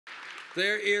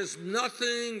There is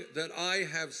nothing that I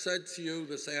have said to you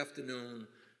this afternoon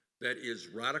that is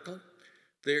radical.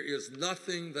 There is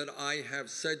nothing that I have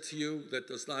said to you that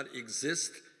does not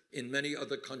exist in many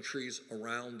other countries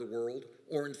around the world,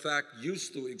 or in fact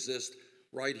used to exist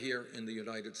right here in the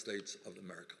United States of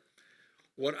America.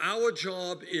 What our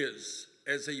job is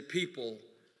as a people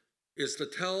is to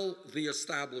tell the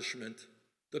establishment,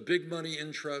 the big money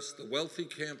interests, the wealthy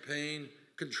campaign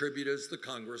contributors, the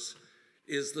Congress,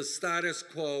 is the status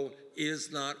quo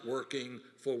is not working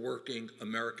for working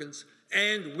Americans,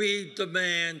 and we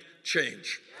demand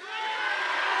change.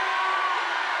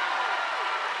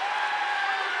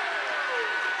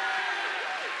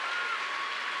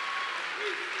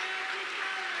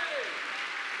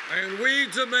 And we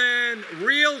demand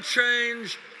real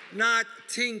change, not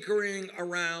tinkering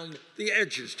around the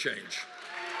edges change.